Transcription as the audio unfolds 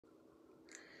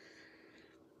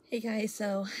Hey guys,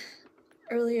 so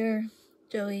earlier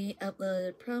Joey uploaded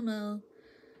a promo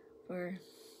for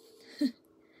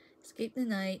Escape the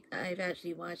Night. I've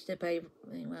actually watched it, but I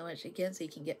want to watch it again so you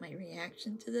can get my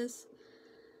reaction to this.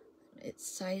 I'm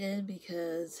excited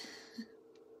because,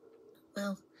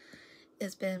 well,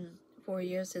 it's been 4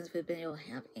 years since we've been able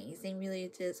to have anything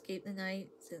related to Escape the Night,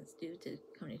 since due to the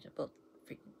combination of both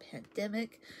the freaking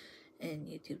pandemic and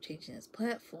YouTube changing its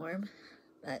platform,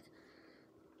 but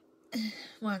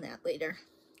more on that later.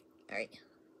 Alright.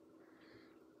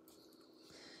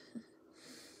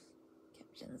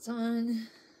 Captions on.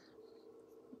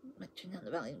 I'm going to turn down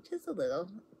the volume just a little.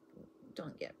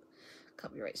 Don't get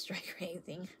copyright strike or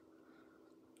anything.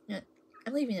 No,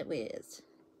 I'm leaving it the way it is.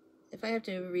 If I have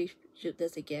to reshoot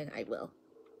this again, I will.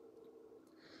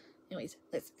 Anyways,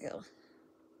 let's go.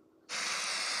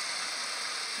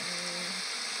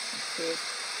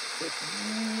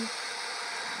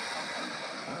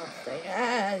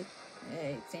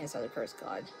 Hey, Santa saw the first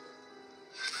god.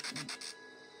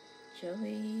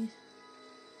 Joey.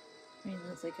 I mean,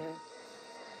 looks like a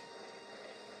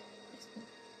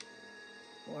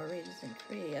war rages in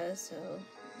Korea, so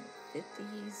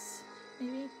 50s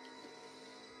maybe.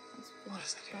 What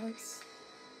is it? Box.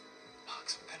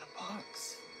 Box within a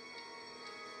box.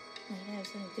 Might have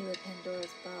something to do with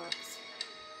Pandora's box.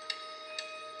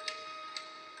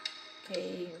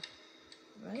 Okay.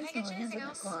 Why Can is I get no you hands anything on the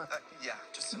else? clock? Yeah,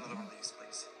 just another one of these,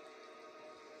 please.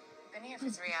 Been here for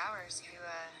 3 hours. You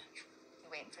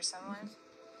waiting for someone?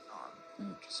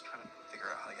 I'm just trying to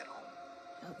figure out how to get home.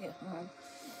 I'll get home.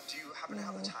 Do you happen to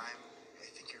have the time? I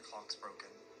think your clock's broken.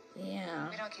 Yeah.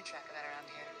 We don't keep track of that around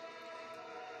here.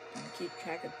 Don't keep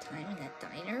track of time in that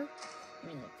diner? I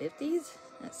mean, the 50s?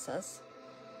 That's sus.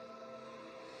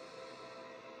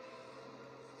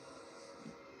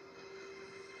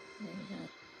 And then you got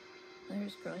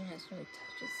Letters growing as no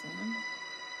touches them.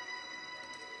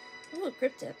 Oh,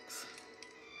 cryptics.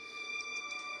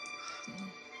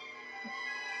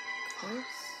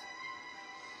 Curse?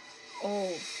 Oh,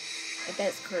 I bet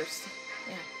it's cursed.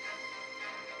 Yeah.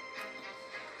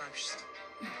 Cursed.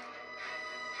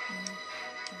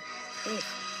 Good.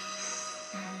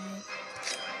 Alright.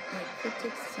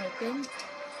 Cryptics is open.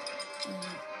 And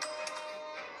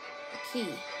a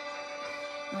key.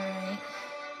 Alright.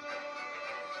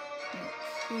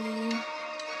 Key.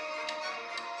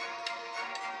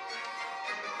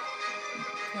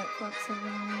 Cat clock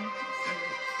symbol.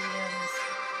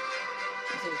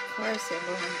 There's a car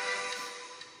symbol.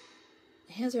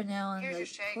 The hands are now on the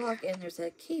clock, and there's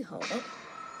a keyhole.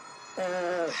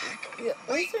 Yeah,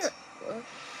 what is there?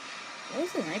 What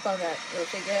is the knife on that little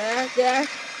thing? Yeah,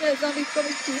 zombie,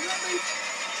 zombies.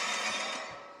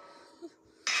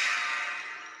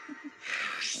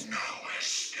 There's no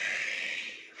escape.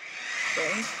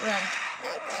 Okay, run.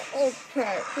 Oh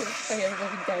crap, please, I have a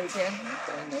living guy again.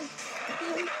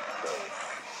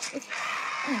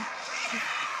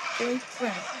 Joey,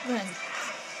 run.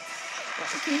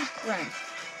 Okay, run.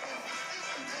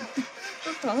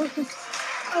 No problem.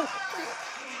 Oh, crap.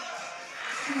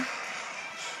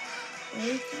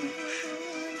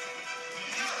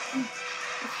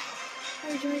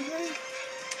 Hurry, Joey, hurry.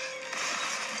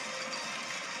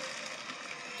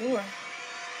 Door.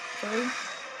 Joey,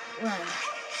 run.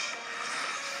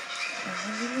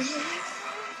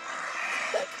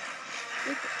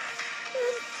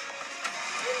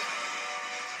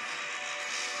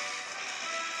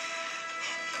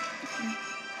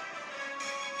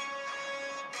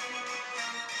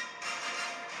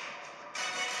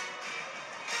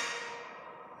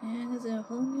 And it's a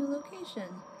whole new location.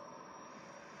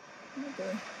 Oh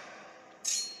boy.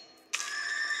 Escape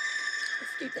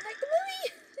the Night, the movie!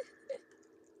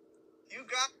 You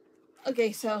got...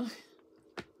 Okay, so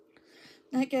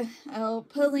I'll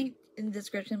put a link in the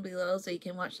description below so you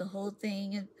can watch the whole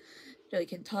thing and Joey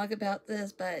can talk about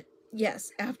this. But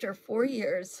yes, after 4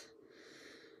 years,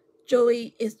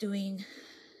 Joey is doing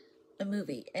a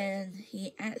movie, and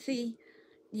he actually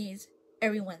needs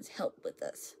everyone's help with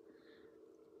this.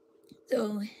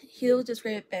 So he'll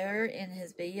describe it better in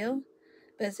his video,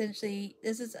 but essentially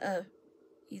this is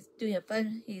he's doing a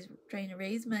fun, he's trying to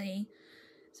raise money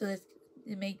so that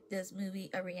to make this movie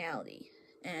a reality,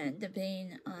 and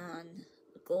depending on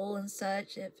the goal and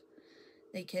such, if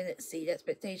they can exceed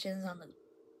expectations on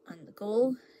the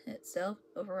goal itself,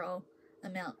 overall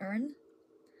amount earned,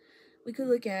 we could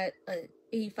look at an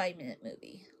 85-minute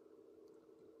movie.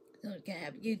 So we can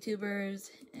have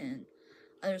YouTubers and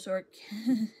other sort.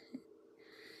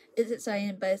 It's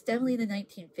exciting, but it's definitely the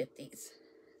 1950s,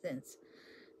 since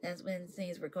that's when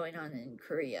things were going on in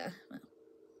Korea. Well,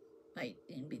 right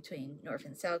in between North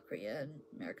and South Korea, and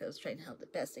America was trying to help the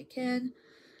best they can.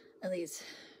 at least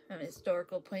from a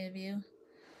historical point of view.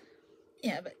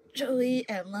 Yeah, but Joey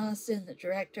and Lawson, the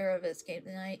director of Escape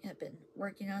the Night, have been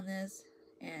working on this,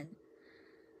 and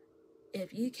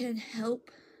if you can help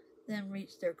them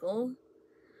reach their goal,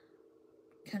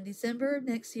 come December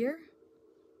next year,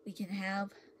 we can have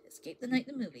Escape the Night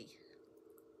the movie.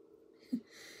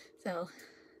 So,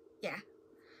 yeah,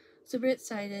 super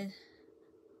excited.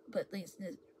 Put links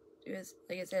in the,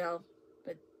 like I said, I'll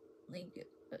put link in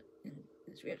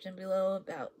the description below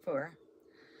about for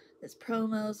this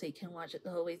promo, so you can watch it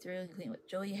the whole way through, including what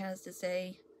Joey has to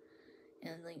say,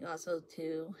 and link also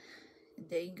to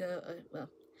Dango,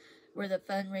 where the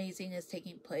fundraising is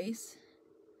taking place.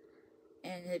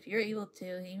 And if you're able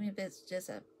to, even if it's just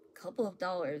a couple of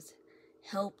dollars,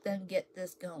 help them get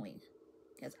this going,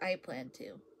 because I plan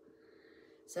to.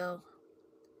 So,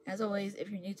 as always, if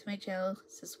you're new to my channel,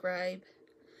 subscribe,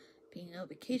 ping the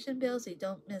notification bell so you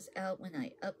don't miss out when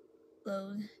I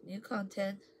upload new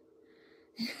content.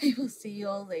 I will see you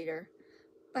all later.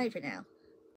 Bye for now.